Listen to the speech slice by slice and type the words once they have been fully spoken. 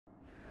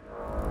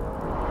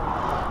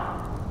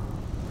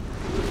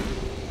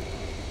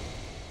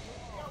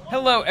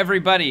Hello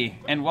everybody,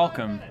 and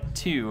welcome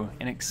to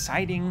an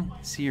exciting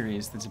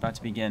series that's about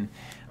to begin.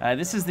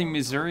 This is the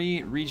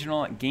Missouri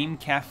Regional Game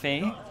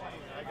Cafe,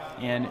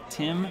 and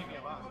Tim,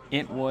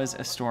 it was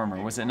a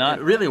stormer, was it not?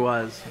 It really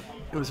was.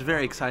 It was a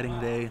very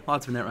exciting day.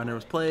 Lots of Netrunner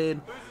was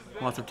played,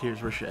 lots of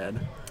tears were shed.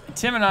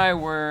 Tim and I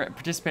were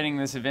participating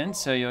in this event,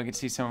 so you'll get to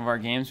see some of our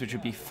games, which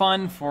would be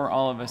fun for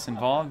all of us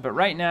involved. But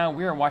right now,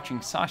 we are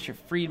watching Sasha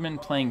Friedman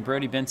playing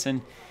Brodie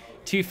Bensend.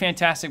 Two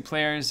fantastic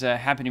players,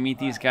 happy to meet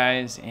these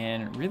guys,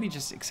 and really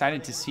just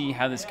excited to see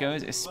how this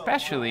goes,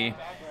 especially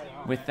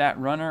with that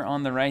runner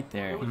on the right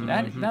there.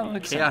 That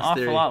looks an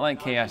awful lot like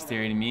Chaos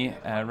Theory to me.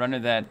 A runner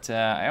that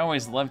I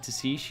always love to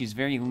see. She's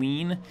very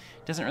lean,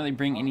 doesn't really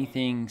bring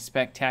anything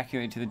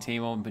spectacular to the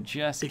table, but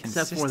just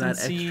except consistency for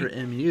that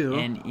extra MU.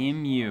 And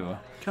MU.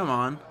 Come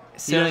on.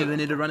 So, you don't even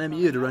need to run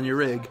MU to run your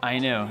rig. I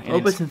know.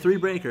 Opus and 3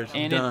 breakers.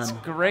 And done. It's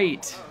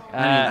great. I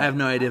mean, I have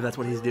no idea if that's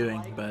what he's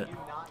doing, but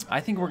I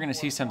think we're going to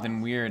see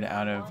something weird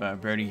out of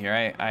Brodie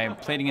here. I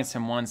played against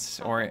him once,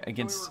 or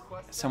against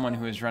someone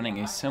who was running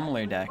a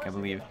similar deck, I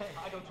believe,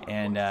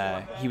 and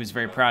he was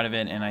very proud of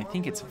it, and I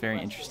think it's a very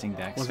interesting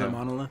deck. Was it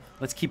Monolith?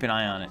 Let's keep an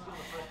eye on it.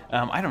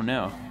 I don't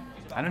know.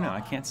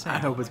 I can't say. I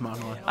hope it's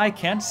Monolith. I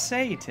can't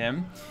say,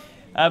 Tim.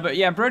 But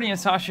yeah, Brodie and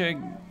Sasha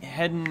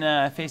heading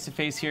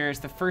face-to-face here. It's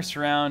the first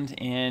round,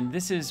 and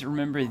this is,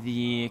 remember,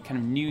 the kind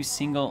of new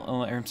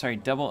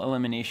double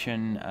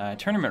elimination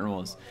tournament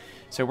rules.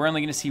 So we're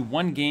only going to see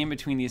one game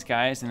between these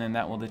guys, and then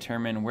that will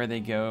determine where they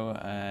go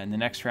in the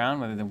next round,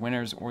 whether the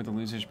winners or the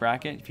losers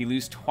bracket. If you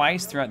lose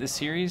twice throughout this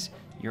series,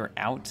 you're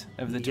out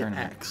of the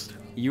tournament. Axed.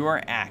 You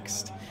are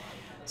axed.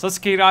 So let's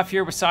kick it off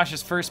here with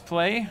Sasha's first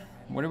play.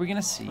 What are we going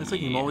to see? Looks like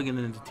you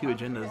mulliganed into 2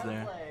 agendas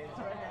there.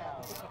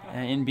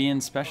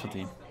 NBN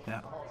specialty.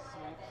 Yeah.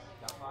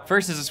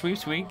 First is a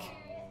sweeps week.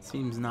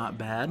 Seems not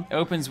bad.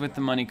 Opens with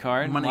the money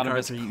card. Money a lot of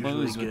cards us are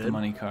close usually with good. the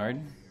money card.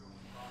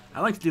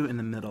 I like to do it in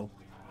the middle.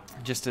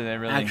 Just to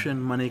really action,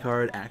 money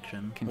card,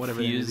 action. Whatever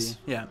it may be.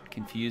 Yeah.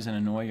 Confuse and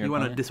annoy your You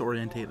want to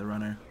opponent. disorientate the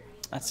runner.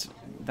 That's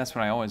what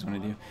I always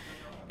want to do.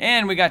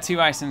 And we got 2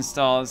 ice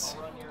installs.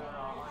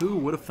 Who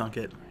would have thunk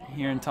it?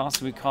 Here in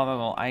Tulsa, we call that a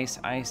little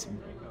ice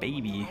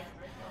baby.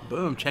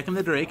 Boom, checking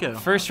the Draco.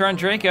 First run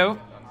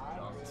Draco.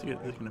 Is he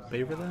going to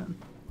favor that?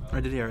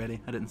 Or did he already?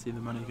 I didn't see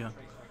the money go.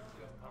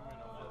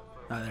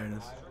 Ah, there it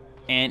is.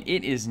 And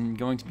it is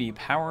going to be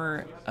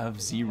power of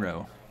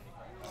 0.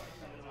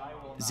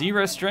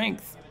 0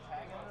 strength.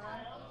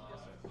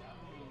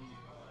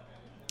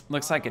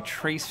 Looks like a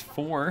trace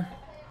 4.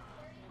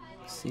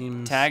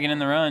 Seems tagging in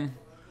the run.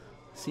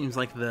 Seems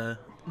like the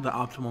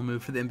optimal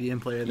move for the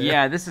NBN player there.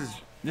 Yeah, this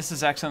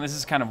is excellent. This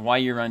is kind of why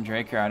you run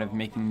Draco out of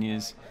Making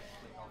News.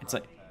 It's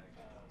like,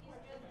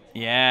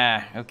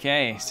 yeah,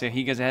 okay. So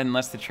he goes ahead and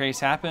lets the trace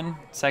happen.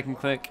 Second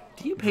click.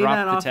 Do you pay drop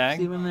that the off tag.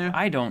 even there?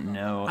 I don't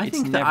know. I it's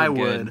think never that I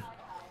good. would.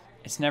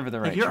 It's never the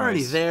right If you're choice.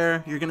 already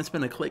there, you're going to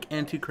spend a click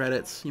and 2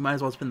 credits. You might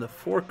as well spend the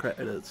 4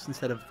 credits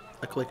instead of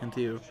a click and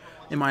 2,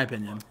 in my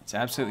opinion. It's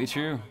absolutely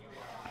true.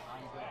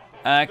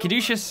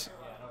 Caduceus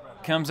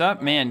comes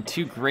up. Man,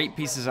 2 great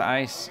pieces of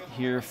ice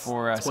here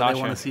for That's Sasha. what I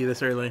want to see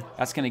this early.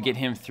 That's going to get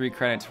him 3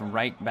 credits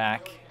right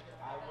back.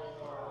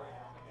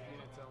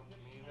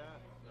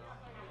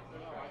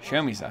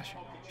 Show me, Sasha.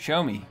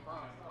 Show me.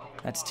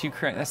 That's 2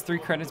 credits. That's 3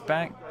 credits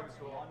back.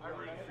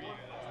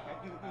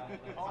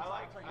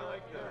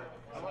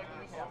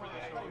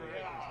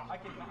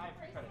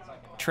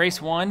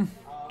 Trace 1,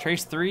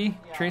 trace 3,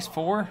 trace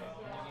 4.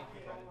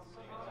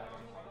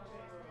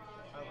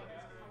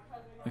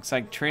 Looks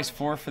like trace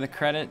 4 for the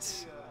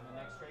credits,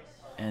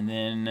 and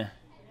then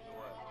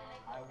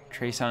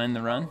trace on in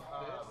the run.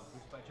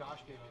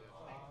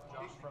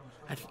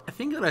 I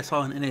think that I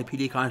saw an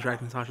NAPD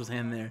contract in Sasha's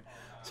hand there.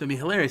 So it'd be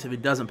hilarious if he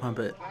doesn't pump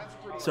it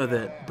so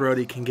that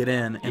Brodie can get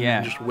in and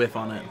then just whiff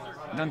on it.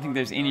 I don't think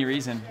there's any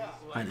reason.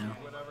 I know.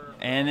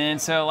 And then,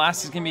 so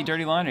last is going to be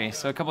Dirty Laundry.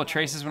 So a couple of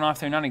traces went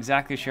off there. Not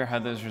exactly sure how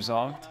those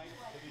resolved.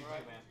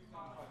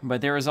 But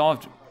they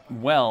resolved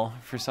well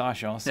for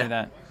Sasha. I'll say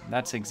that.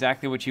 That's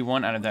exactly what you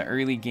want out of that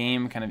early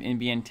game kind of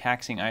NBN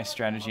taxing ice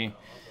strategy.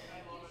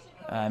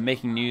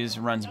 Making News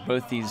runs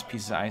both these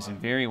pieces of ice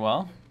very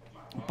well.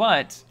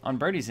 But on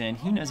Brodie's end,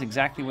 he knows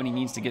exactly what he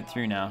needs to get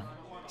through now.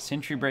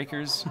 Sentry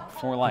Breakers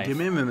for life. Give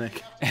me a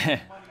mimic. All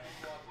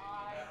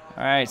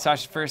right,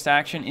 Sasha's first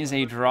action is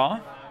a draw.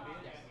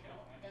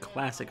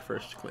 Classic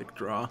first click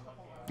draw.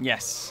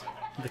 Yes.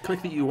 The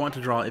click that you want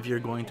to draw if you're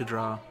going to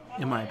draw,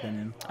 in my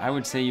opinion. I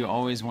would say you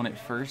always want it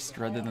first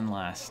rather than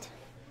last.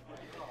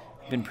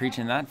 Been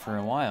preaching that for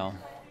a while.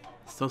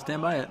 Still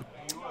stand by it.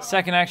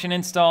 Second action,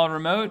 install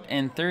remote,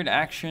 and third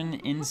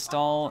action,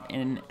 install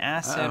an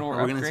asset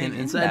or upgrade. We're going to see an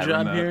inside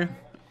job remote. here.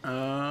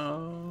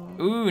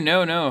 Ooh,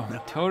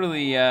 no.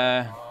 Totally,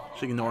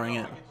 Just ignoring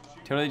it.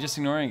 Totally just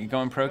ignoring it.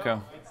 Going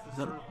Proco. Is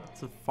that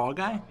a Fall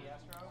Guy?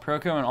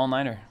 Proco and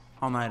all-nighter.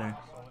 All-nighter.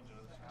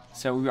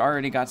 So we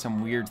already got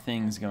some weird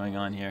things going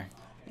on here.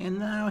 And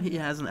now he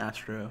has an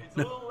Astro.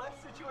 No.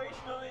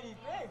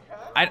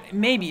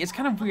 Maybe. It's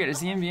kind of weird. As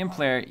the NBN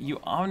player,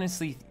 you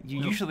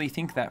usually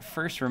think that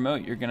first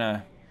remote you're going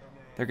to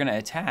they're going to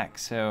attack.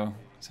 So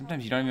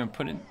sometimes you don't even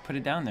put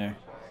it down there.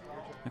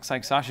 Looks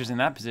like Sasha's in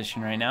that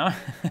position right now.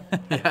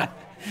 Yeah.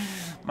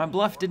 My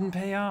bluff didn't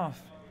pay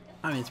off.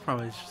 I mean, it's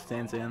probably just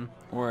stands in.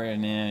 Or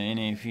an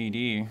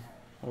NAPD.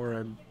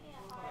 Or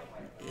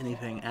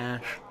anything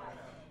Ash.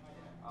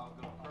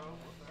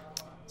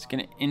 It's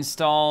going to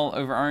install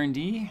over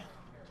R&D.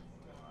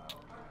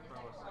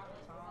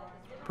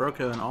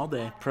 Proco and all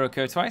day.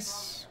 Proco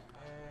twice.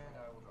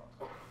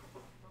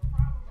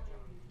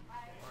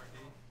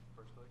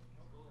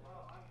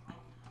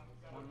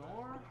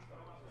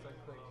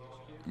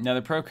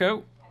 Another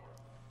Proco.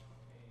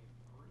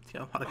 He's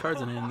got a lot of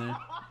cards in hand there.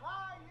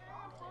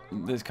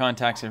 Those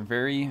contacts are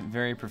very,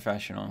 very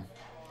professional.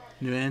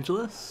 New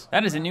Angeles.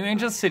 That is a New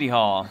Angeles City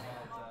Hall.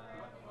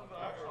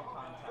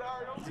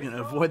 He's going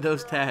to avoid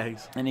those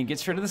tags. And he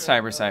gets rid of the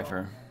Cyber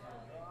Cipher.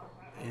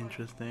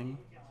 Interesting.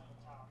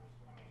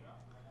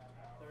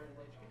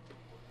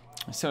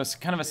 So it's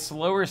kind of a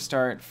slower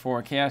start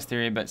for Chaos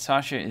Theory, but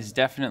Sasha is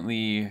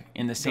definitely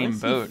in the same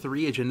boat.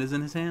 3 agendas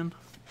in his hand?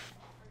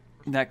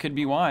 That could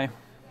be why.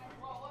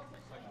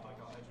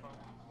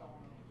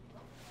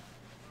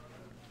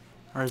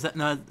 Or is that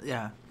not?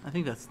 Yeah, I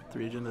think that's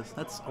 3 agendas.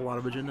 That's a lot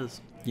of agendas.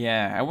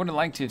 Yeah, I would have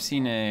liked to have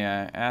seen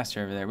a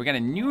Aster over there. We got a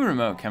new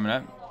remote coming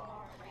up.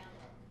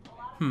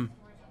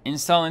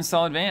 Install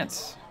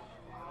advance.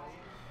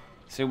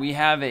 So we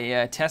have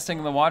a testing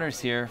of the waters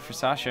here for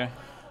Sasha.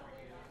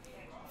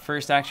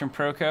 First action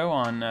Proco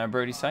on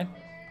Brodie's side.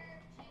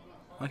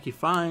 Lucky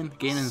Find,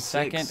 gaining 6.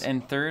 Second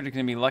and third are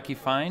going to be Lucky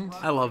Find.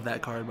 I love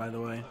that card, by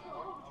the way.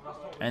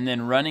 And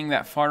then running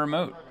that far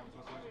remote.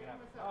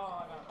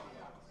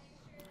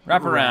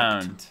 Wrap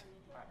around.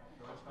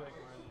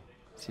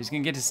 So he's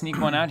going to get to sneak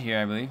one out here,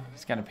 I believe.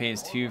 He's got to pay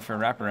his 2 for a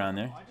wraparound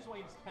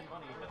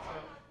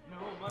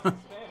there.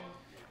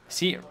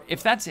 See,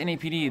 if that's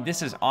NAPD,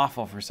 this is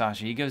awful for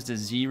Sasha. He goes to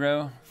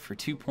 0 for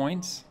 2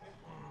 points.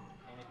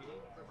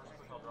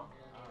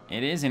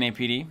 It is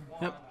NAPD.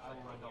 Yep.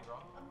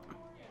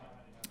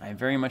 I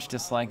very much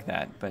dislike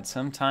that, but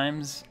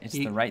sometimes it's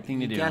the right thing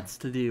to do. You got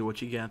to do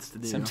what you got to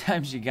do.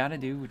 Sometimes you got to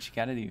do what you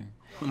got to do.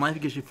 Life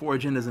gives you 4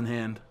 agendas in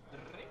hand.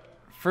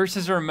 First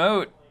is a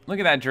remote. Look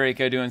at that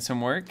Draco doing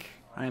some work.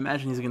 I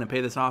imagine he's going to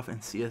pay this off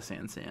and see a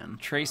San.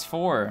 Trace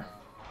 4.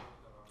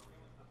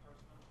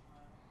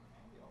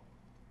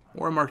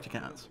 Or marked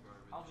accounts.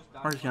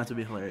 Marked accounts would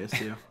be hilarious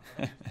too.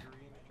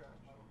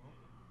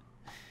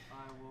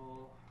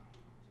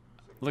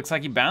 Looks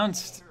like he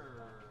bounced.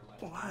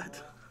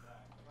 What?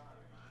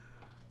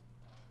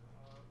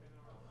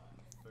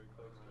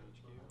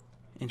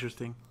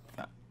 Interesting.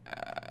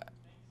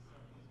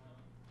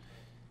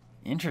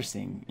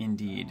 Interesting,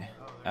 indeed.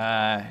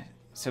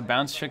 So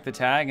bounce shook the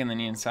tag, and then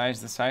he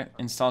installs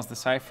the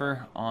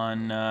cipher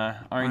on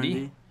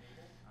R&D.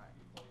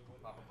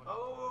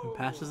 And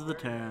passes the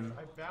turn.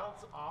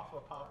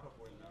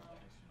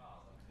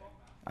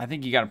 I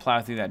think you got to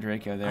plow through that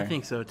Draco there. I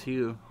think so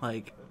too.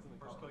 Like,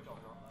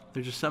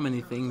 there's just so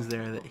many things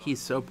there that he's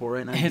so poor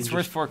right now. It's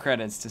worth 4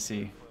 credits to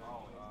see.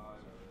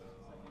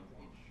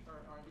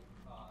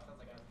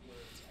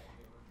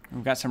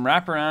 We've got some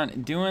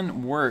wraparound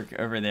doing work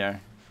over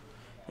there.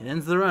 It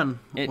ends the run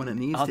when it needs to end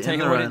the run. I'll tell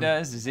you what it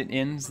does is it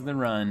ends the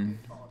run.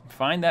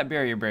 Find that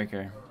barrier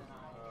breaker.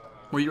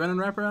 Were you running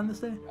wraparound this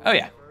day? Oh,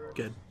 yeah.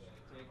 Good.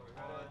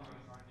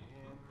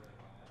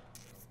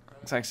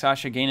 Looks like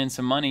Sasha gaining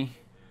some money.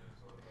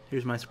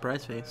 Here's my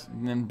surprise face.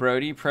 And then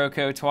Brodie,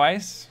 Proco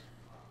twice.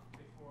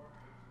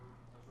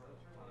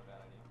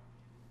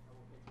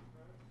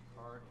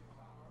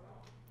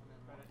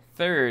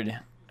 Third,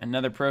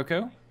 another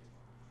Proco.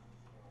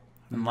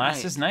 And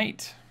last is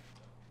Night.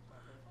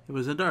 It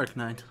was a dark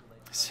night.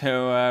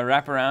 So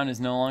wraparound is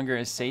no longer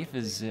as safe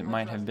as it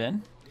might have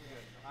been.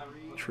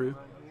 True.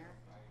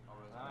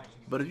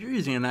 But if you're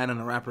using a Night on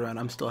a wraparound,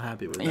 I'm still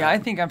happy with that. Yeah, I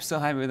think I'm still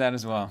happy with that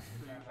as well.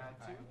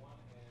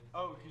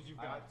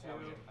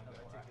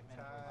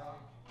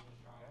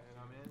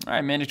 All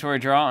right, mandatory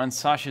draw on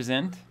Sasha's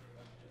end.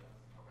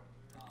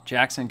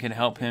 Jackson could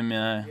help him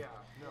I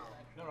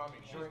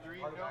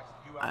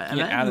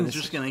imagine he's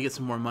just going to get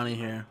some more money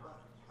here.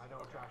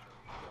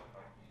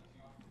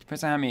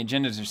 Depends on how many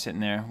agendas are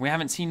sitting there. We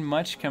haven't seen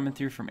much coming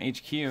through from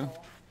HQ.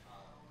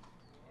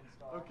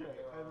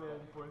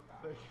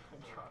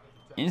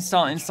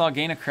 Install,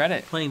 gain a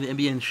credit. Playing the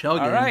NBN shell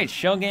game. All right,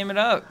 shell game it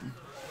up.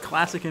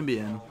 Classic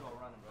NBN.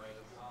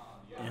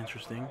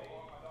 Interesting.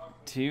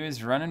 2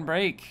 is run and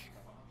break.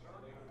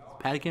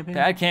 Pad campaign?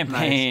 Pad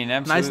campaign, nice.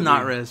 Absolutely. Nice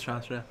not res,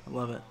 Sasha. I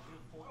love it.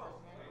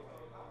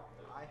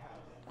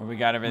 What we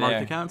got over marked there?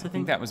 Marked accounts, I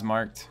think? that was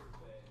marked.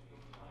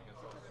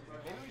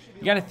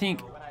 You got to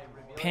think,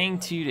 paying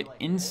 2 to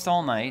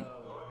install Night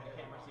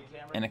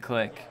and a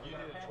click,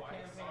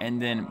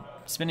 and then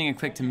spending a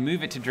click to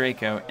move it to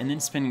Draco, and then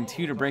spending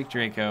 2 to break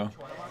Draco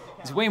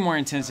is way more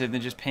intensive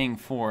than just paying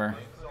 4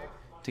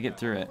 to get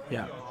through it.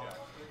 Yeah.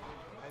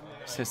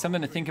 So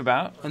something to think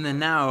about. And then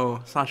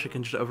now Sasha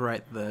can just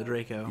overwrite the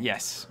Draco.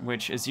 Yes,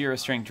 which a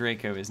 0-strength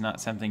Draco is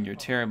not something you're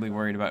terribly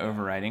worried about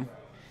overwriting.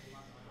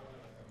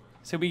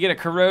 So we get a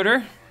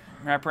Corroder.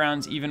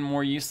 Wraparound's even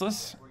more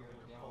useless.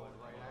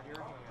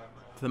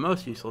 The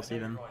most useless,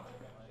 even.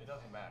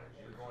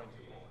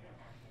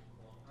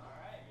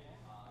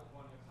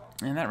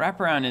 And that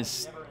wraparound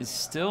is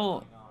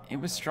still... It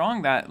was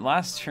strong that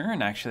last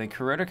turn, actually.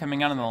 Kuroda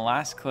coming out on the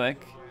last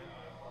click.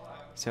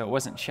 So it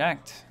wasn't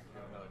checked.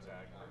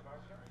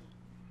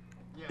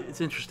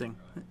 It's interesting.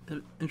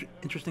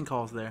 Interesting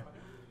calls there.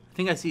 I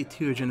think I see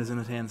 2 agendas in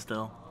his hand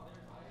still.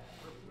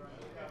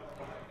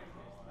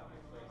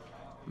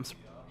 I'm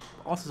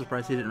also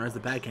surprised he didn't res the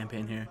bad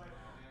campaign here.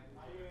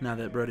 Now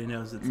that Brodie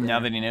knows it's there. Now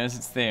that he knows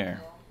it's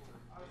there.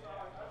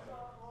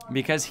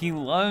 Because he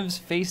loves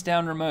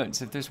face-down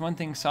remotes. If there's one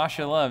thing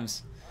Sasha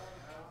loves,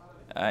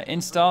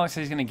 install, so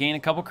he's going to gain a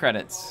couple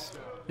credits.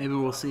 Maybe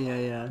we'll see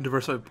a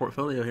diversified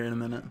portfolio here in a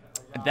minute.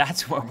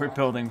 That's what we're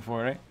building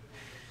for, right?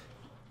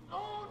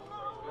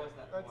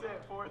 That's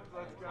it. Fourth.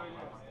 Let's go.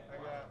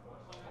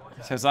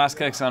 So his last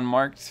click's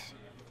unmarked.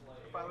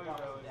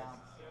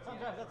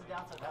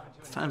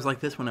 It's times like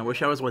this when I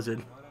wish I was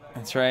Wizard.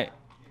 That's right.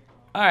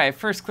 All right,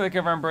 first click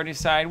over on Brodie's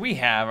side, we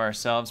have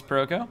ourselves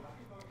Proco.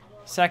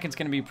 Second's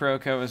going to be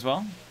Proco as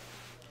well.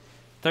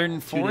 Third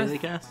and fourth, 2 daily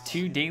casts.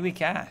 2 daily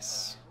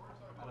casts.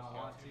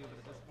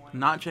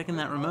 Not checking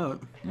that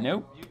remote.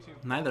 Nope.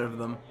 Neither of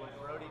them.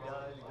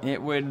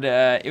 It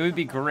would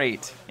be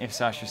great if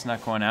Sasha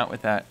snuck one out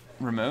with that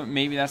remote.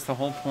 Maybe that's the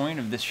whole point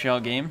of this shell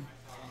game.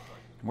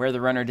 Wear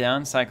the runner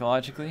down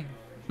psychologically.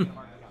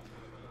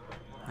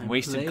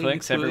 Wasted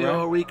clicks everywhere.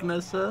 Your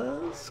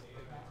weaknesses.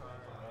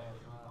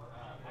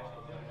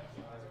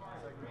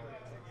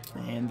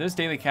 And those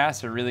daily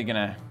casts are really going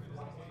to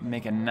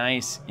make a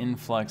nice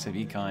influx of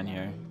econ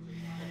here.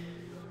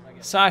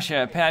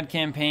 Sasha, pad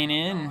campaign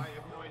in.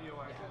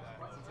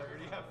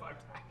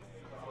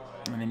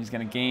 And then he's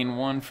going to gain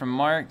 1 from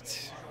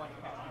marked.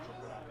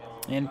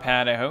 And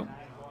pad, I hope.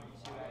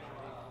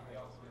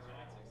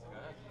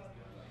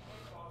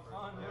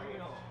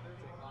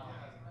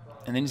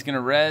 And then he's going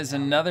to res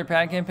another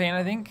pad campaign,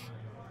 I think.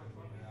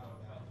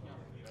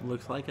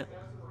 Looks like it.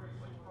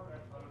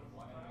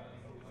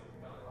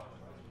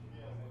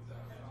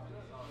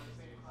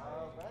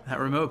 That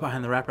remote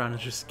behind the wraparound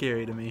is just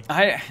scary to me.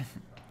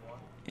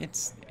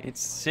 It's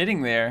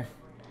sitting there.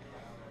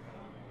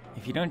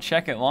 If you don't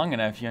check it long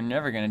enough, you're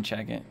never going to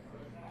check it.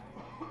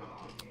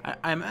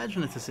 I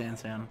imagine it's a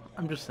Sansan.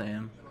 I'm just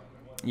saying.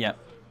 Yep.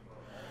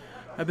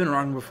 I've been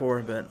wrong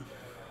before, but...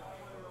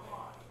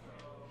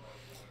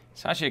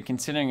 Sasha,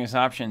 considering his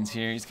options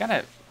here, he's got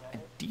a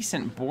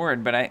decent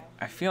board, but I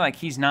feel like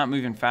he's not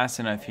moving fast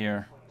enough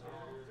here.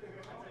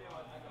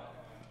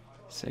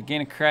 So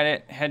gain a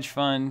credit, hedge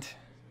fund.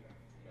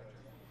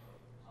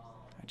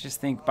 I just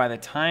think by the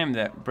time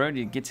that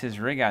Brodie gets his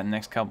rig out in the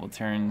next couple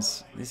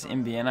turns, this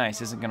NBN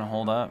ice isn't going to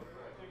hold up.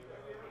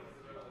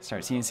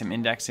 Start seeing some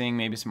indexing,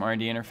 maybe some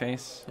RD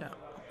interface. Yeah,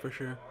 for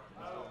sure.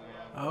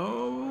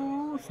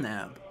 Oh,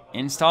 snap.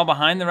 Install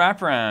behind the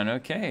wraparound.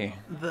 Okay.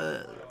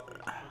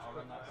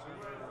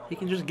 He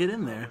can just get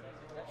in there.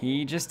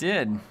 He just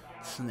did.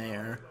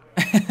 Snare.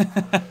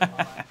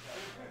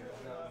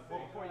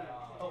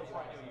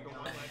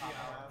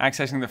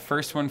 Accessing the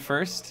first one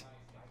first.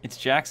 It's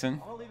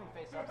Jackson.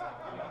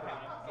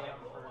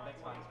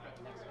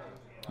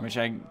 Which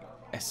I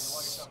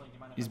guess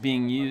is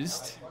being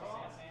used.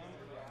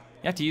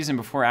 You have to use him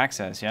before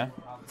access, yeah?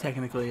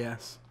 Technically,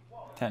 yes.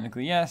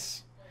 Technically,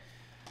 yes.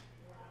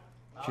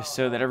 Just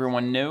so that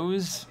everyone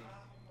knows.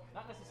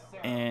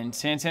 And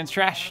Sansan's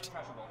trashed.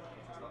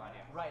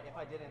 Right, if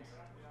I didn't.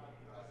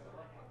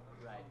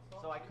 Right.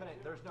 So I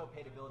couldn't, there's no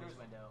paid abilities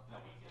window. No.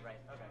 Right,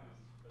 okay.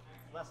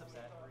 Less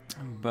upset.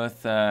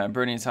 Both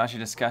Brodie and Sasha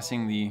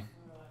discussing the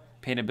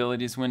paid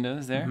abilities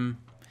windows there. Mm-hmm.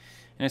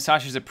 And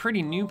Sasha's a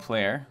pretty new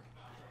player.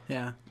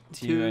 Yeah.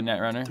 To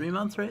Netrunner. 3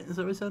 months, right? Is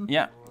that what we said?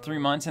 Yeah, 3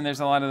 months, and there's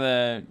a lot of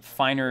the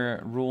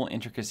finer rule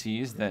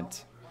intricacies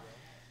that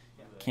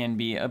can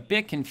be a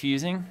bit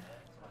confusing.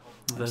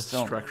 The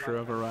structure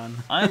of a run.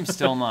 I'm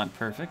still not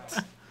perfect.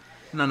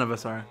 None of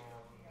us are.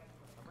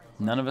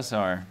 None of us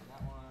are.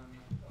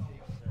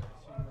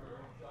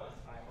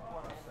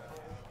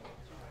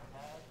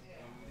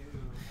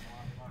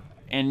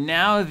 And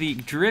now the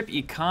drip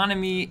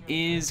economy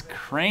is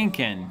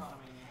cranking.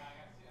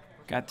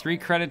 Got 3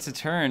 credits a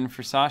turn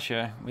for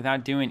Sasha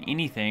without doing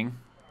anything.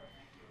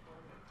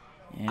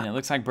 And it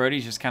looks like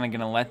Brodie's just kind of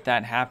going to let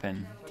that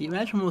happen. Do you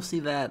imagine we'll see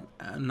that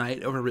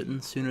night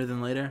overwritten sooner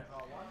than later?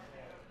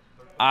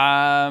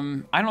 I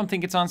don't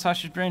think it's on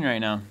Sasha's brain right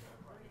now.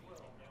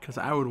 Because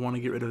I would want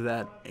to get rid of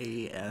that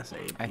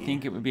ASAP. I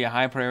think it would be a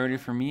high priority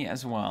for me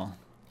as well.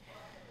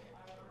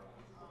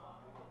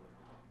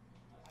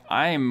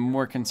 I am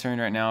more concerned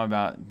right now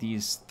about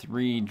these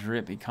 3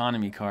 drip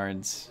economy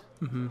cards.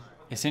 Mm-hmm.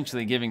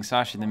 Essentially giving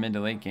Sasha the mid to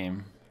late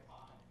game.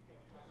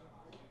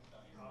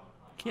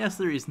 Chaos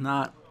Theory is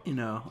not,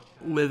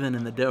 living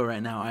in the dough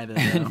right now either.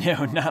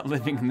 No, not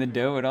living in the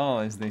dough at all,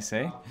 as they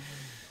say.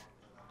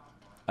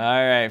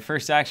 All right,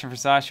 first action for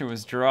Sasha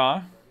was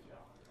draw.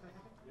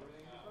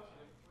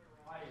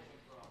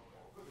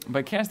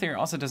 But Chaos Theory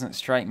also doesn't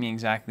strike me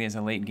exactly as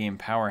a late game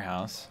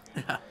powerhouse.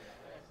 Yeah.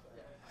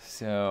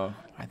 So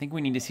I think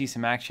we need to see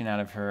some action out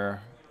of her.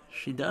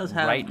 She does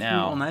have right two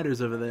now. all-nighters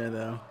over there,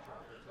 though.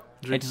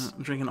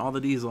 Drinking all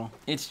the diesel.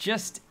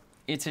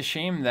 It's a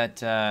shame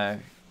that,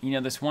 you know,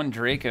 this one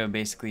Draco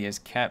basically has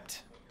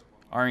kept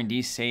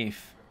R&D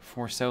safe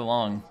for so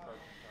long.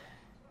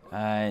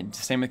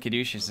 Same with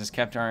Caduceus, has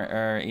kept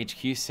our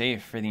HQ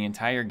safe for the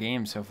entire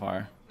game so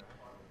far.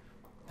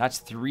 That's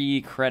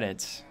 3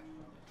 credits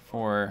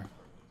for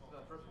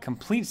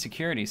complete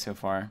security so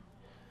far.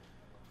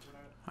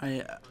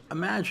 I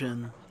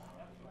imagine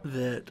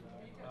that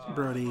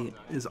Brodie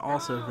is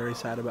also very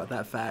sad about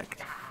that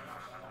fact.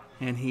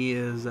 And he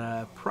is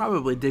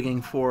probably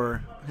digging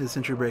for his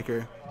Sentry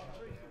Breaker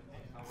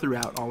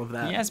throughout all of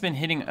that. He has been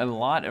hitting a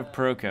lot of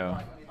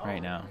Proco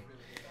right now.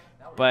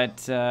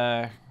 But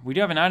we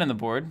do have a 9 on the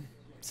board,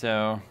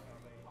 so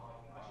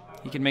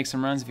he could make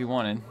some runs if he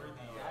wanted.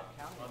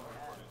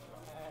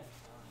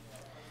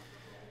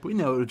 We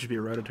know it would just be a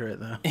rototurret,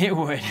 though. It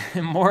would.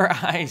 More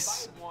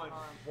ice.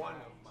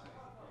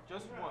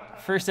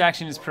 First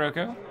action is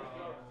Proco.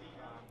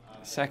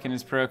 Second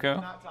is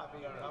Proco.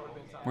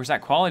 Where's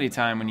that quality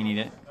time when you need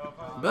it?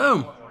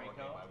 Boom!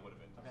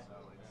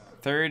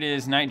 Third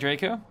is Night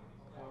Draco.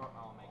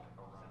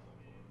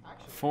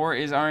 4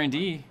 is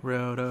R&D.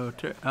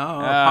 Rototurret.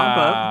 Oh, pop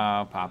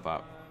up. Pop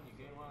up.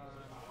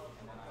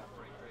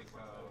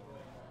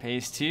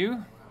 Pays 2.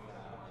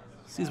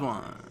 Sees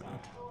 1.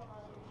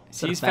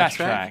 Sees fast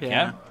track,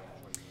 yeah.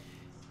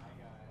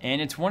 And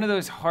it's one of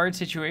those hard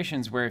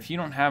situations where if you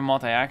don't have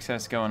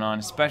multi-access going on,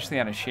 especially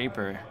out of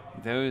Shaper,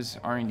 those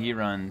R&D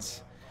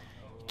runs,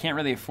 you can't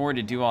really afford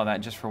to do all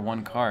that just for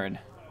 1 card.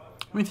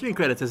 I mean, 3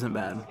 credits isn't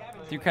bad.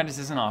 3 credits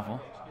isn't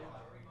awful.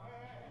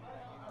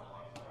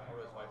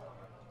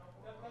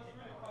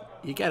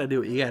 You gotta do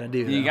what you gotta do.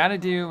 You gotta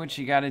do what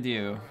you gotta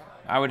do.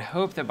 I would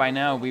hope that by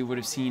now we would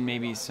have seen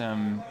maybe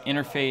some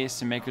interface,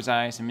 some Maker's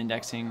Eye, some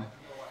indexing,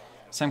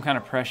 some kind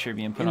of pressure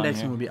being put on here.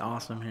 Indexing would be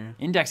awesome here.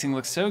 Indexing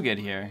looks so good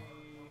here.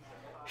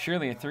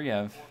 Surely a 3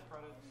 of.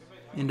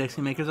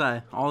 Indexing Maker's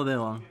Eye all day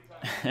long.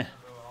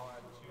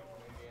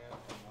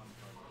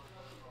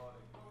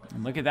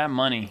 Look at that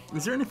money.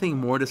 Is there anything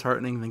more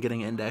disheartening than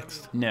getting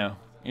indexed? No.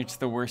 It's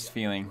the worst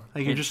feeling.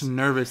 Like you're just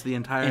nervous the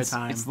entire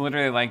time. It's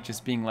literally like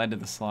just being led to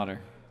the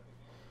slaughter.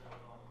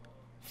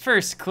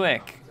 First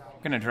click.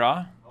 Gonna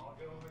draw.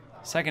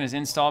 Second is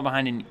install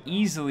behind an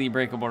easily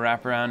breakable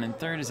wraparound, and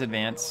third is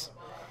advance.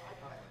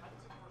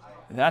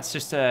 That's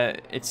just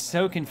it's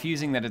so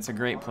confusing that it's a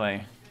great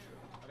play.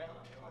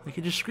 Like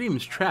it just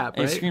screams trap,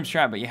 right? It screams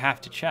trap, but you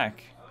have to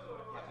check.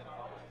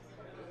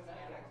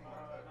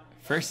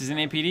 First is an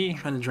APD.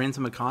 Trying to drain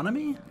some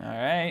economy? All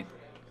right.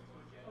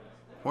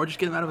 Or just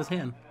get him out of his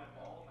hand.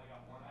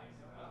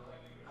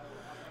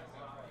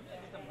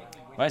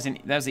 Well,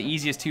 that was the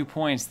easiest 2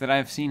 points that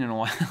I've seen in a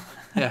while.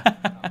 Yeah.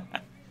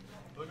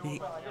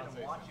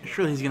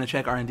 Surely he's going to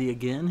check R&D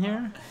again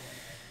here?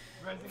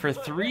 For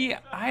 3,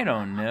 I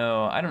don't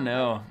know. I don't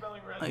know.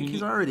 Like,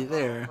 he's already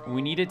there.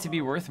 We need it to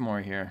be worth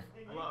more here.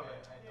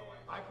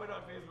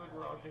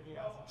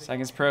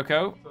 Second's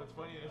Proco.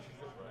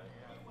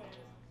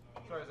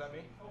 Sorry, is that me?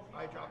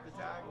 I dropped the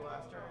tag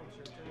last turn.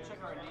 Check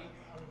R&D.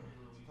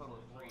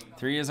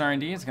 3 is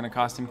R&D. It's going to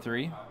cost him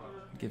 3.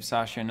 Give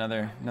Sasha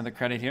another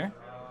credit here.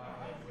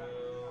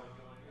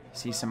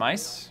 See some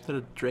ice. Is that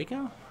a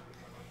Draco?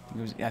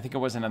 I think it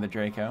was another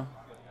Draco.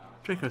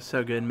 Draco's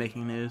so good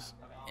making news.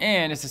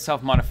 And it's a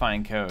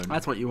self-modifying code.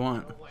 That's what you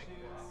want.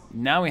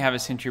 Now we have a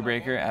Sentry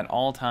Breaker at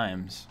all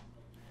times.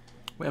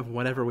 We have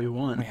whatever we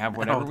want. We have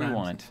whatever we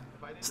want.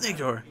 Snake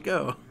door,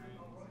 go.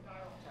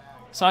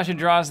 Sasha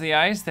draws the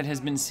ice that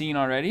has been seen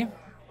already.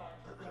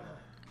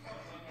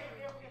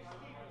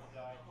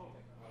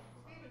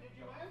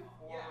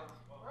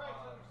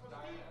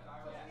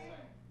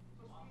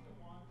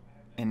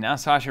 And now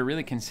Sasha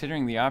really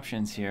considering the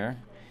options here.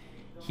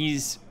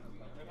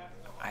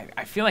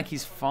 I feel like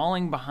he's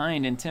falling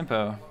behind in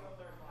tempo.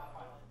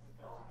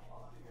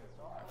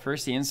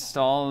 First he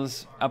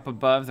installs up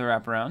above the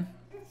wraparound.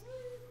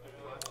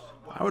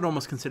 I would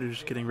almost consider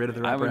just getting rid of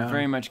the wraparound. I would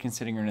very much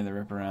consider getting rid of the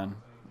wraparound.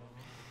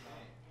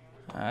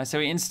 So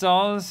he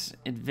installs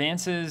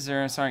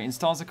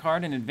a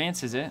card and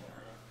advances it.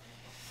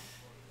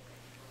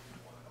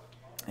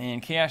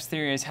 And Chaos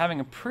Theory is having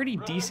a pretty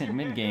decent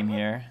mid-game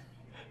here.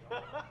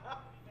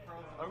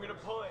 I'm going to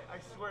pull it. I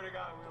swear to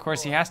God. Of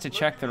course, he has to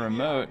check the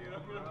remote.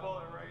 I'm going to pull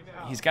it right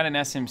now. He's got an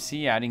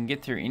SMC out. He can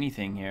get through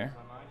anything here.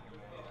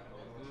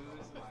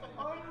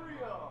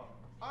 Unreal.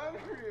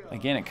 Unreal.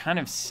 Again, it kind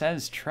of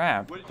says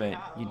trap, but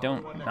you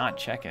don't not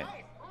check it.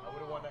 I would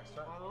have won next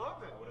turn. I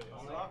love it.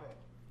 I love it.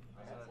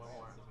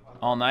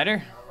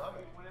 All-nighter.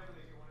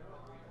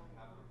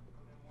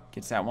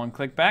 Gets that 1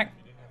 click back.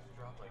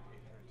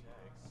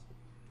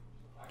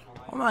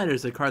 All-nighter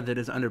is a card that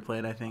is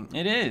underplayed, I think.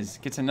 It is.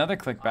 Gets another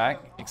click back.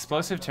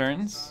 Explosive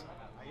turns.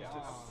 I used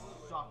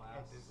to suck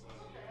at this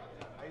game.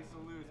 I used to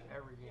lose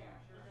every game.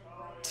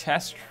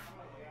 Test.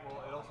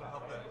 Well, it also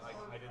helped that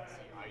I didn't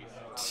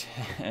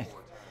see ice.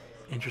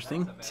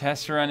 Interesting.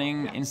 Test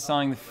running,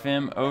 installing the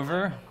FIM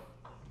over.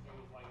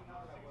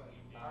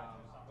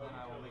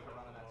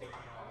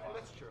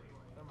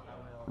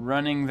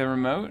 running the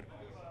remote.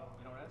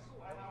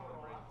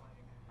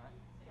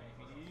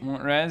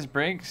 Won't res,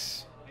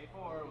 breaks.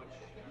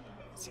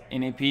 It's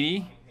NAPD.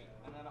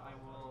 And then I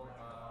will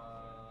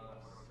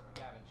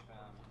scavenge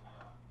fam.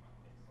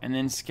 And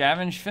then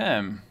scavenge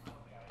Fem.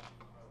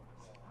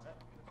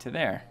 To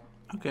there.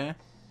 Okay.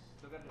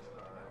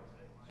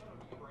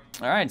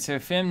 Alright, so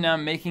Fem now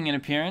making an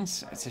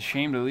appearance. It's a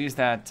shame to lose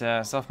that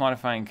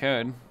self-modifying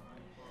code.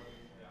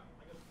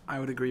 I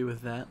would agree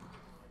with that.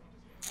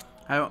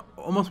 I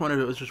almost wondered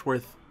if it was just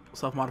worth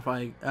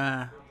self-modifying.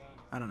 I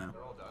don't know.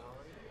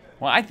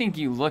 Well, I think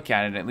you look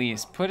at it at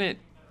least. Put it,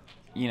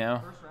 you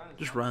know,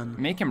 Just run.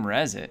 make him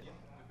res it.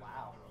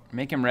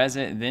 Make him res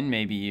it, then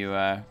maybe you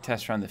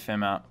test run the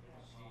Fem out.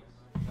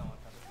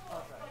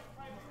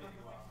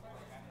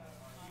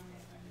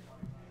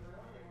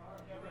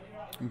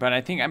 But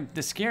I think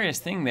the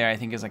scariest thing there, I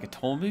think, is like a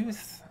toll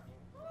booth.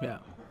 Yeah.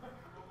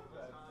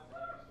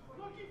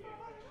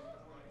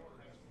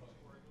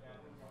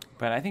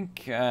 But I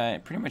think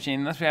pretty much,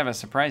 unless we have a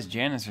surprise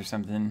Janus or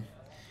something,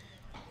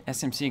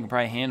 SMC can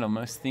probably handle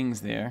most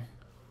things there.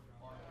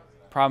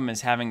 Problem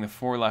is having the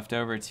 4 left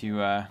over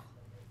to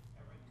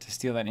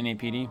steal that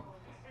NAPD.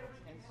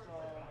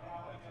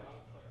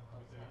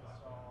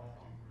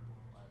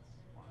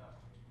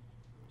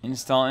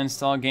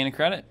 Install, gain a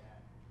credit.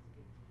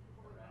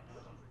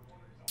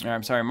 Or,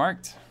 I'm sorry,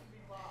 marked.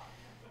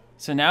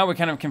 So now we're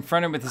kind of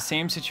confronted with the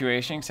same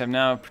situation, except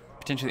now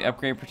potentially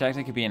upgrade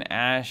protected. Could be an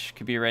Ash,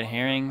 could be a Red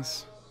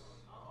Herrings.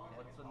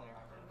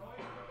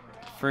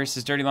 First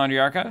is Dirty Laundry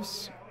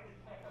Archives.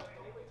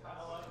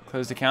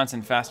 Closed accounts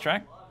and fast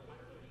track.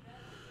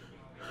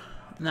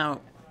 Now,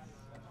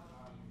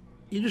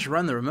 you just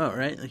run the remote,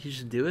 right? Like, you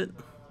just do it?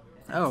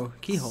 Oh,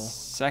 keyhole.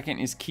 Second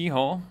is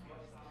Keyhole.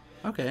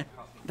 Okay.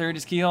 Third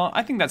is Keyhole.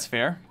 I think that's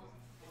fair.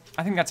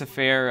 I think that's a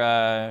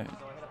fair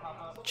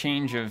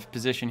change of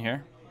position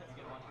here.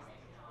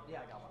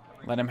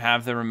 Let him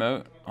have the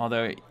remote,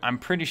 although I'm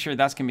pretty sure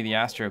that's going to be the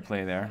Astro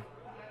play there.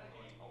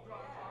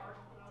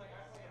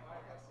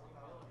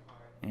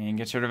 And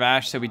gets rid of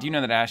Ash, so we do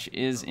know that Ash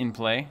is in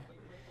play.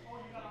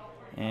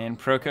 And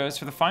Procos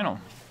for the final.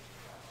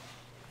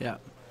 Yeah.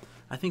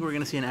 I think we're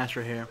going to see an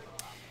Astro here.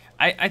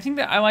 I think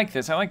that I like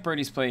this. I like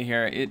Brodie's play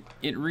here.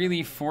 It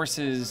really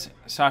forces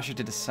Sasha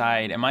to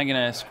decide, am I going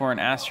to score an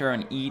Astro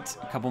and eat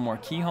a couple more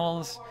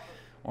keyholes?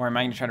 Or am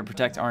I going to try to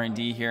protect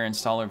R&D here and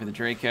stall over the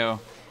Draco?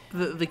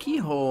 The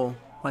keyhole,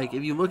 like,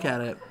 if you look at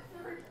it,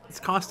 it's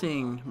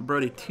costing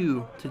Brodie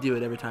 2 to do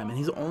it every time, and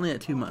he's only at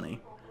 2 money.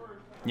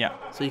 Yeah.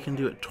 So you can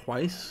do it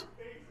twice.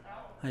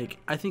 Like,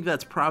 I think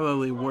that's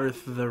probably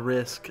worth the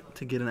risk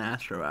to get an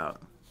Astro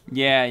out.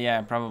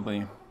 Yeah,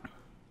 probably.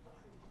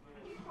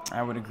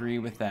 I would agree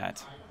with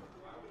that.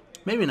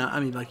 Maybe not. I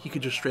mean, like, you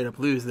could just straight up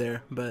lose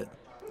there, but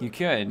You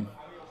could.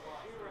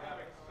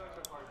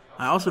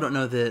 I also don't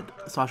know that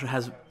Sasha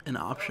has an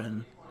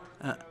option.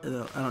 I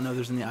don't know if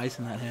there's any ice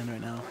in that hand right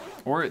now.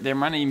 Or there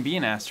might not even be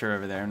an Astro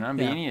over there. Not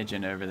be Yeah. any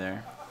agenda over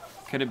there.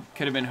 Could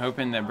have been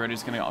hoping that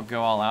Brodie's going to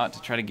go all out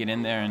to try to get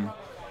in there and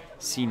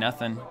see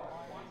nothing.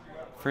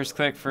 First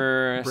click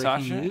for Breaking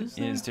Sasha news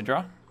there? is to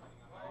draw.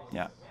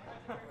 Yeah.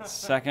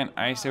 Second,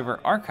 ice over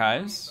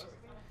Archives.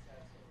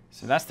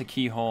 So that's the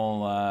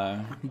keyhole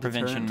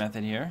prevention Deterrent.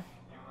 method here.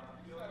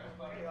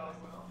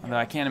 Although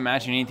I can't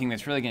imagine anything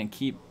that's really going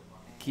to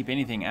keep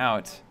anything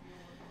out.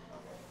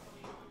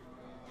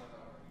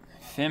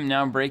 Fim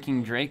now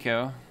breaking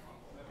Draco.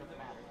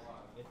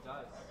 It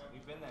does.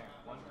 We've been there.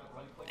 One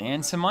click.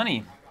 And some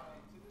money.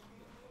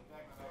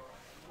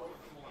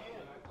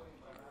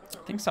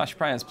 I think Sasha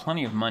probably has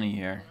plenty of money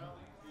here.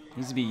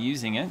 Needs to be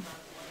using it.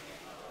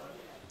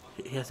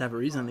 He has to have a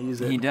reason to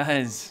use it. He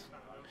does.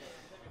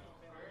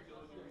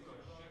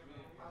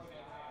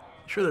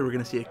 Surely we're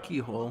going to see a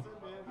keyhole.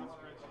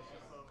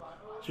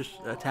 Just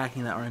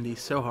attacking that R&D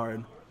so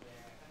hard.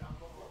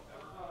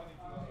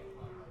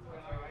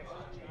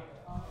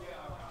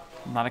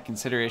 A lot of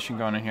consideration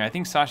going on here. I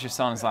think Sasha's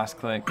still on his last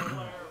click.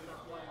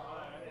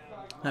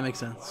 That makes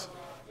sense.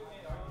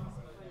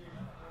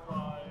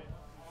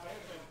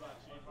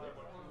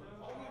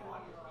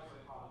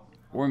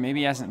 Or maybe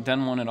he hasn't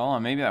done one at all.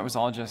 Maybe that was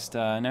all just...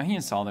 no, he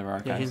installed over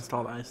Archives. Yeah, he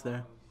installed ice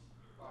there.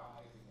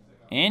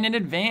 And in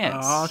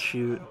advance. Oh,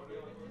 shoot.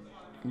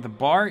 The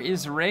bar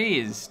is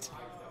raised.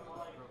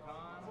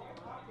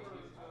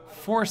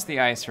 Force the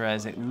ice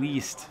res at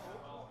least.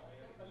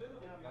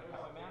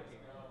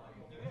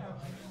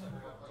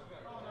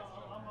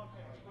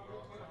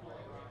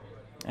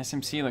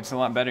 SMC looks a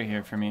lot better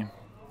here for me.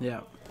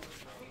 Yeah.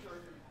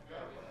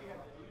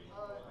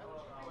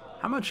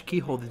 How much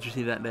keyhole did you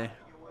see that day?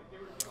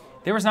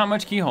 There was not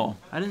much keyhole.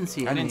 I didn't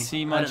see any. I didn't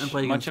see I much- didn't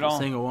play much against at a all.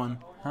 single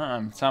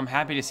one. So I'm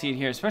happy to see it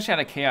here, especially out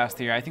of Chaos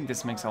Theory. I think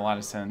this makes a lot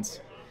of sense.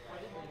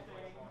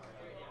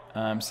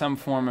 Some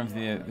form of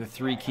the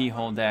 3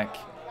 keyhole deck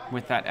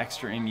with that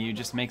extra MU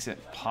just makes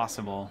it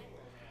possible.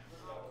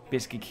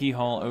 Basically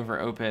keyhole over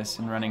Opus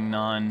and running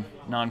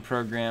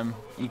non-program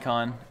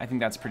econ. I think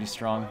that's pretty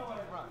strong.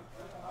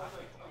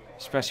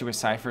 Especially with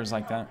ciphers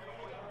like that.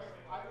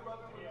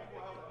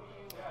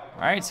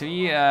 Alright, so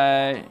he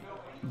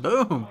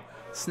Boom.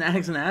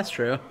 Snags an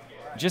Astro.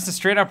 Just a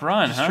straight up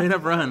run, huh? Straight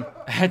up run.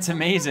 That's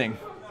amazing.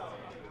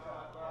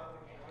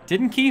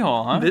 Didn't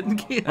keyhole, huh? Didn't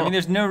keyhole. I mean,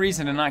 there's no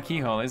reason to not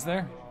keyhole, is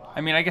there?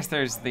 I mean, I guess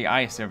there's the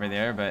ice over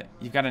there, but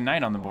you've got a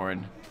knight on the board.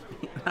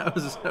 That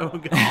was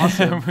so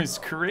awesome. It was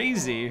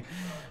crazy.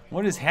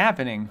 What is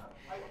happening?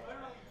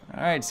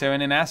 All right, so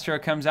an Astro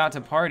comes out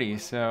to party.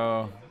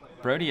 So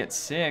Brodie at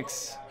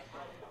 6.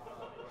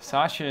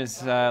 Sasha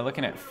is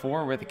looking at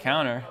 4 with a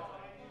counter.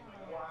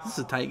 This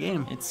is a tight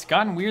game. It's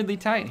gotten weirdly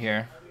tight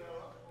here.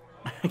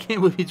 I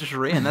can't believe he just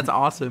ran. That's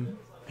awesome.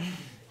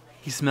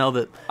 He smelled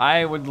it.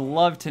 I would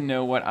love to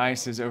know what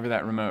ice is over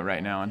that remote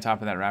right now on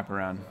top of that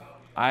wraparound.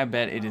 I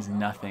bet it is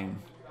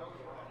nothing.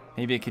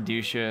 Maybe a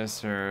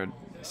Caduceus or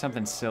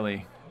something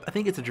silly. I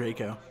think it's a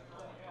Draco.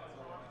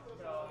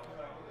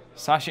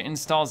 Sasha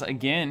installs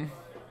again.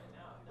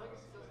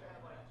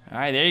 All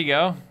right, there you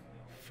go.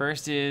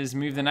 First is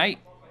move the knight.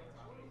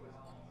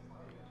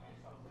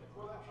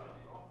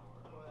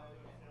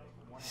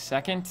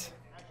 Second,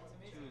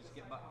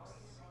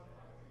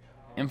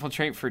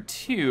 infiltrate for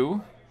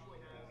 2.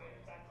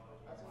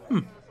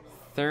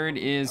 Third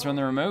is run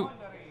the remote.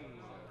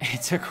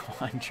 It's a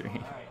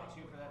quandary.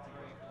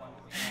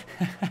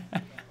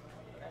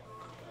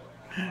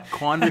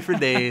 Quandary for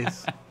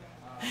days.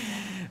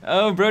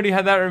 Oh, Brodie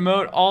had that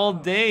remote all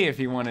day if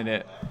he wanted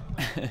it.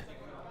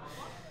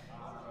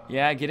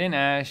 Yeah, get in,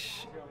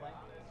 Ash.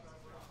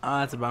 Oh,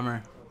 that's a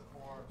bummer.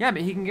 Yeah,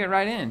 but he can get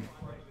right in.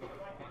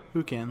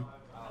 Who can?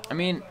 I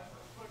mean,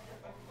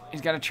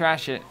 he's got to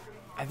trash it.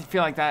 I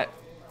feel like that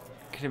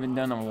could have been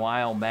done a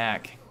while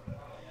back.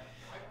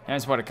 Now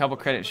it's, what, a couple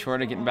credits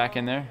short of getting back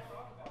in there?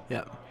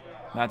 Yep.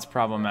 That's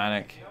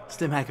problematic.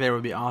 Stim hack there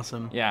would be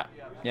awesome. Yeah.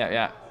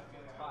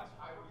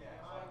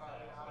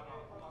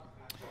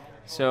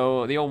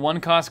 So the old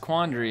one-cost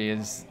quandary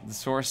is the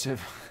source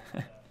of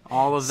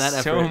all of that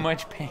effort. So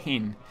much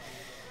pain.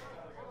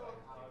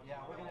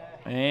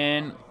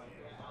 And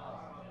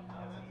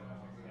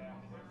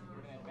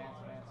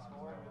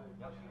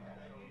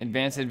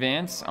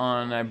advance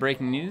on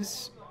breaking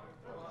news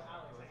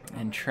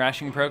and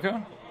trashing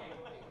Proco.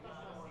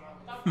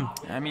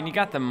 I mean, you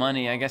got the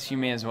money. I guess you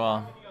may as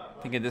well.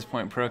 I think at this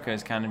point, Proco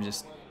is kind of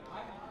just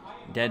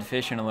dead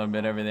fishing a little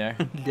bit over there.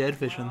 Dead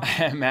fishing.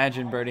 I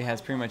imagine Brodie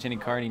has pretty much any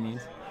card he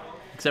needs.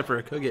 Except for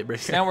a Kogate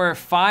Breaker. So now we're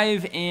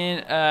 5 in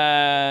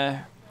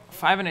a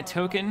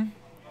token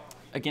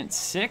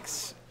against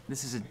 6.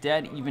 This is a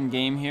dead even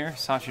game here.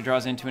 Sasha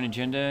draws into an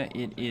agenda.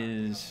 It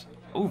is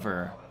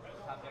over.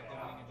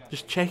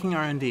 Just checking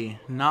R&D,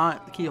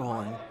 not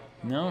keyholing.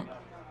 No.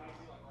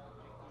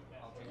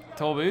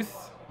 Toll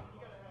booth.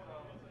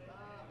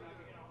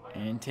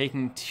 And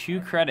taking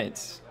 2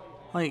 credits.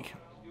 Like,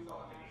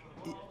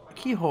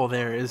 keyhole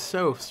there is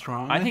so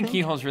strong. I think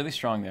keyhole's really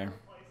strong there.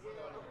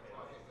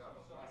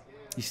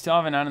 You still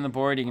have an out on the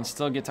board. You can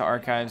still get to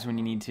archives when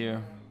you need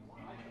to.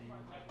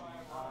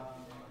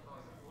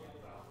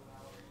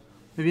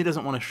 Maybe he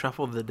doesn't want to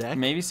shuffle the deck.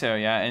 Maybe so,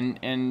 yeah.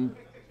 And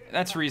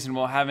that's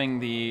reasonable.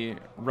 Having the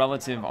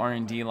relative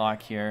R&D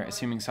lock here,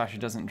 assuming Sasha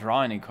doesn't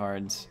draw any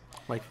cards.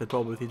 Like the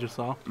toll booth you just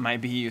saw.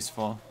 Might be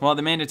useful. Well,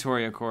 the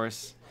mandatory, of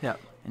course. Yeah.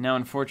 And now,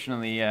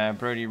 unfortunately,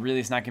 Brodie really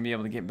is not going to be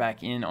able to get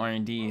back in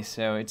R&D,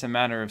 so it's a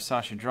matter of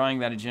Sasha drawing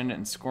that agenda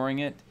and scoring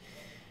it.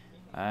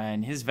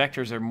 And his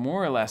vectors are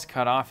more or less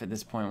cut off at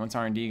this point once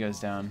R&D goes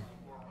down.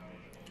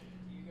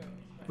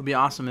 It would be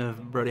awesome if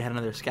Brodie had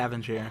another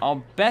scavenge here.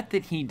 I'll bet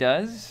that he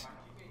does.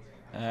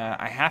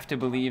 I have to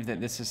believe that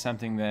this is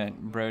something that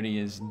Brodie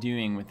is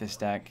doing with this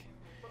deck.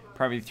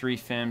 Probably 3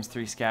 Fems,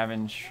 3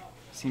 Scavenge.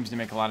 Seems to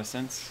make a lot of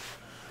sense.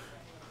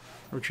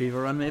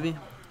 Retrieval run, maybe?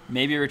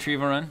 Maybe a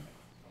retrieval run.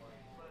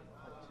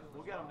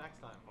 We'll get him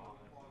next time, Paul.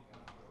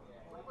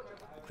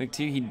 Click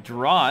 2, he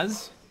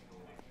draws.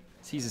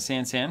 Sees a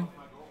Sansan.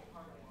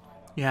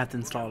 You have to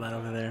install that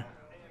over there.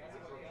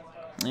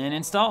 And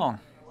install.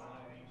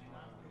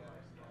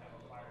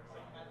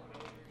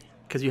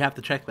 Because you have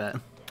to check that.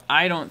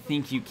 I don't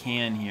think you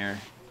can here.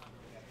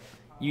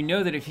 You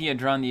know that if he had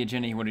drawn the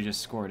agenda, he would have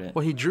just scored it.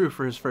 Well, he drew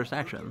for his first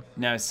action.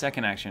 No, his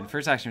second action.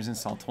 First action was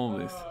install Toll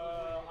Booth.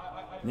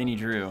 Then he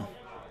drew.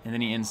 And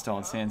then he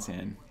installed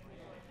Sansan.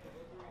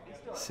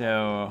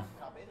 So...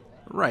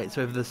 Right,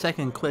 so if the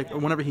second click, or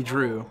whenever he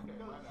drew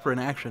for an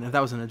action, if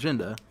that was an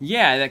agenda...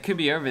 Yeah, that could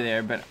be over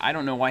there, but I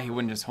don't know why he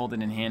wouldn't just hold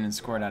it in hand and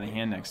score it out of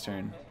hand next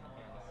turn.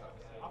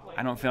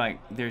 I don't feel like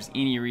there's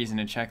any reason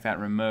to check that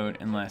remote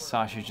unless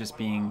Sasha's just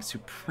being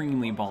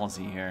supremely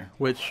ballsy here.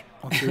 Which,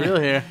 let's be real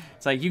here.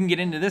 It's like you can get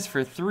into this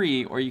for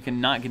 3, or you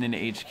can not get into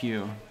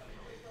HQ.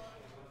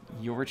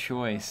 Your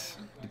choice,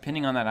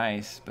 depending on that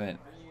ice, but it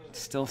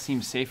still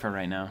seems safer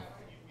right now.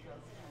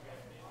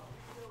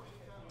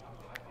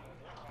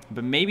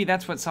 But maybe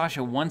that's what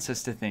Sasha wants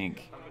us to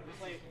think.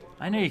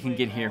 I know you can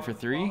get here for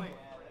 3.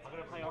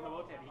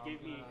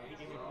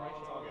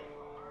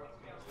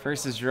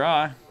 First is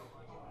draw.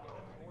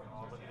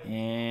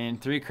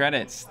 And 3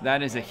 credits.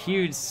 That is a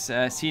huge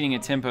seeding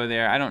at tempo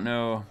there. I don't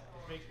know.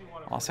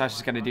 All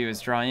Sasha's got to do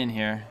is draw in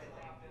here.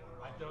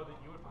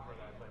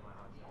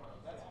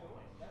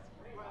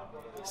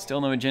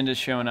 Still no agendas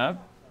showing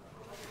up.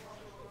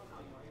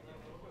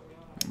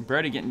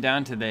 Brodie getting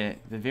down to the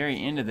very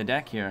end of the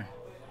deck here.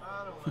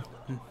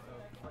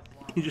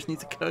 He just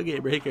needs a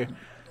Koge breaker.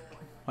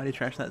 Why'd he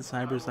trash that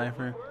Cyber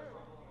Cipher?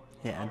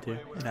 Yeah, had to.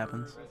 It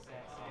happens.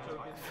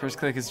 First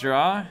click is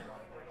draw.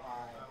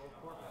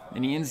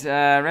 Then he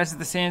rests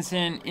the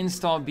Sanson,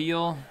 install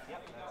Beal,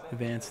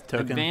 Advance,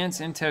 token. advance,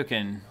 and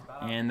token.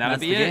 And that'll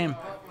That's be the it. game.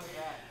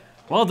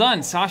 Well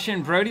done, Sasha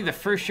and Brodie, the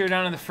first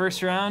showdown of the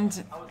first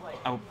round.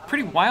 A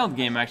pretty wild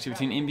game, actually,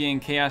 between NBN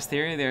and Chaos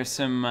Theory. There's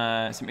some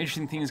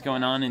interesting things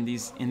going on in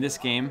this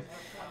game.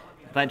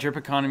 That drip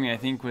economy, I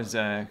think, was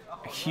a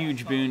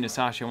huge boon to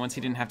Sasha. Once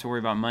he didn't have to worry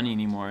about money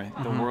anymore,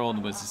 the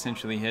world was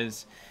essentially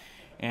his.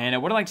 And I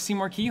would have liked to see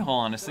more Keyhole,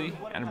 honestly,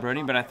 out of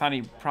Brodie, but I thought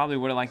he probably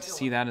would have liked to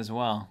see that as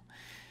well.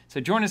 So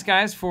join us,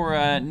 guys, for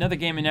another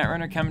game of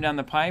Netrunner coming down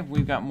the pipe.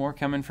 We've got more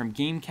coming from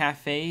Game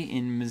Cafe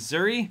in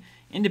Missouri,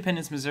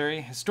 Independence,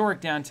 Missouri,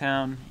 historic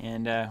downtown,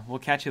 and we'll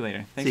catch you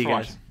later. Thanks See you for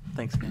guys. watching.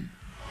 Thanks, man.